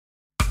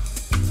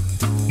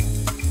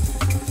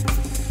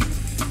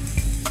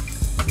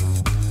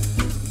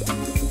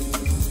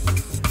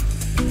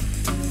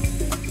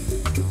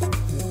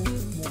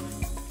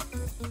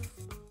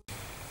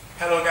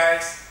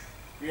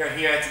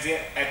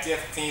at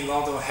GFTEAM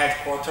London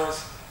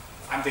headquarters.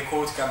 I'm the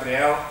coach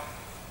Gabriel.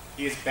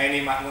 He is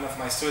Benny, one of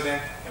my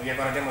students, and we are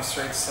going to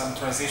demonstrate some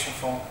transition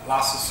from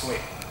Lasso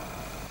Sweep.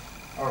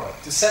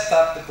 Alright, to set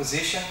up the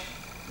position,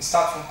 we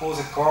start from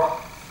closed core,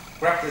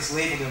 grab the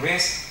sleeve of the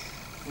wrist.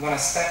 I'm going to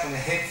step on the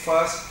hip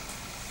first,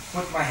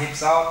 put my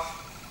hips out,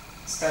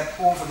 step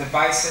over the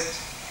bicep,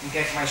 and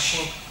get my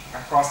shin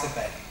across the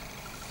back.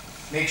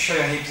 Make sure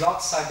your hips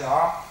outside the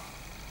arm.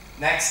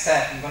 Next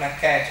step, I'm going to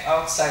catch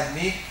outside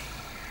knee,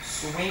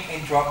 swing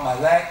and drop my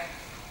leg.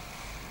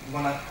 I'm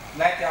going to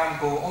let the arm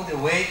go all the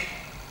way,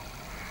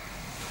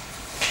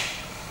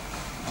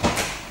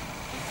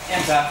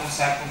 and up on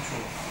side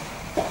control.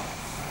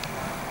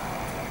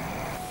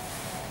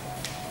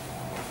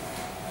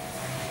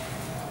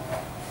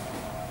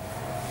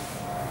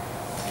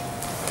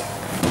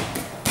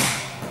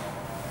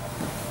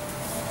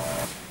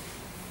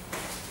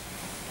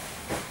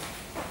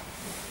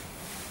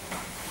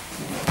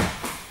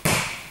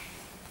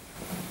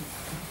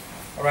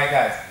 Alright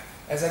guys,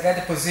 as I get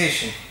the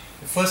position,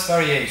 the first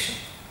variation,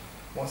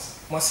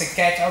 once I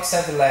catch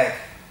outside the leg,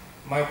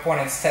 my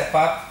opponent step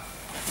up,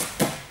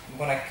 I'm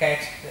going to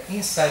catch the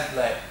inside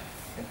leg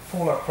and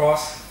pull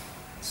across,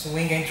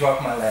 swing and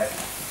drop my leg.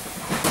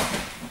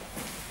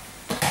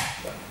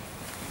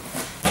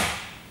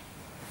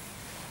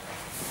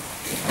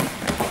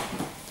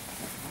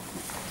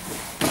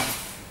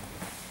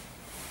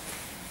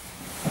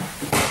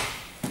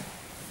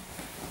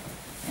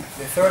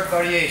 The third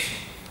variation,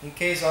 in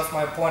case of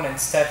my opponent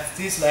steps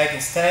this leg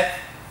instead,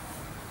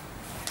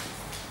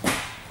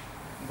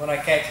 I'm going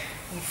to catch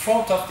in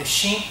front of the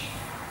shin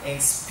and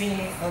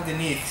spinning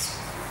underneath.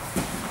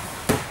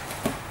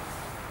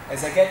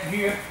 As I get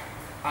here,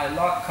 I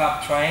lock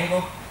up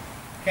triangle,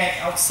 catch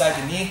outside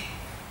the knee,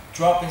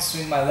 drop and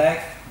swing my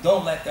leg,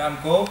 don't let the arm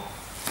go.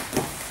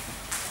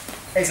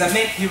 As I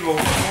make hero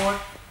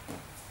forward,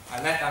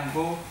 I let the arm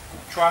go,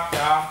 drop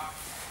the arm,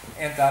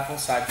 and up on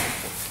side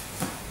control.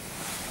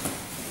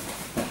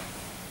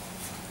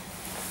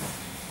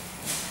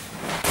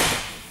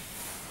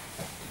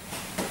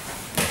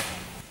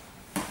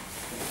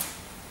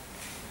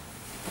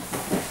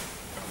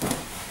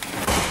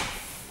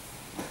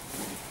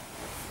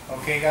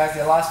 Okay guys,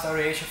 the last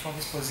variation from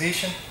this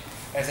position,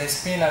 as I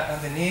spin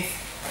underneath,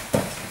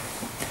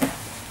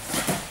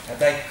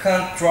 and I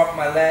can't drop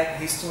my leg,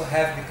 he's too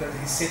heavy because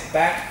he sits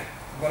back.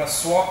 I'm going to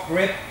swap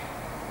grip,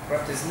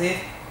 grab the sleeve,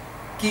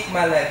 kick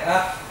my leg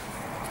up,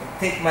 and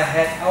take my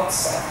head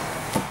outside.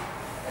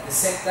 At the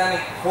same time,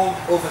 hold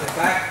over the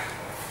back,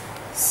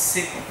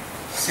 sit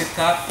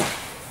up,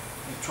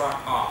 and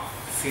drop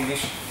off.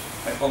 Finish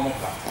by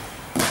omoplata.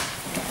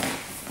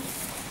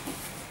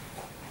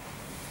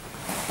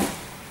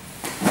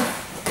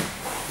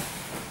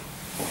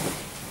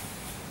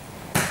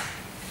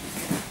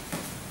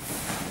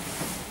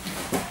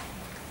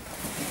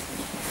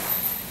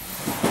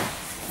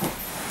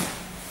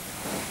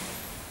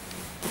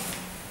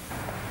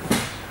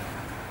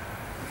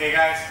 Okay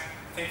guys,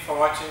 thank you for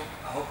watching.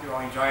 I hope you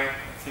all enjoy it.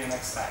 See you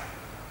next time.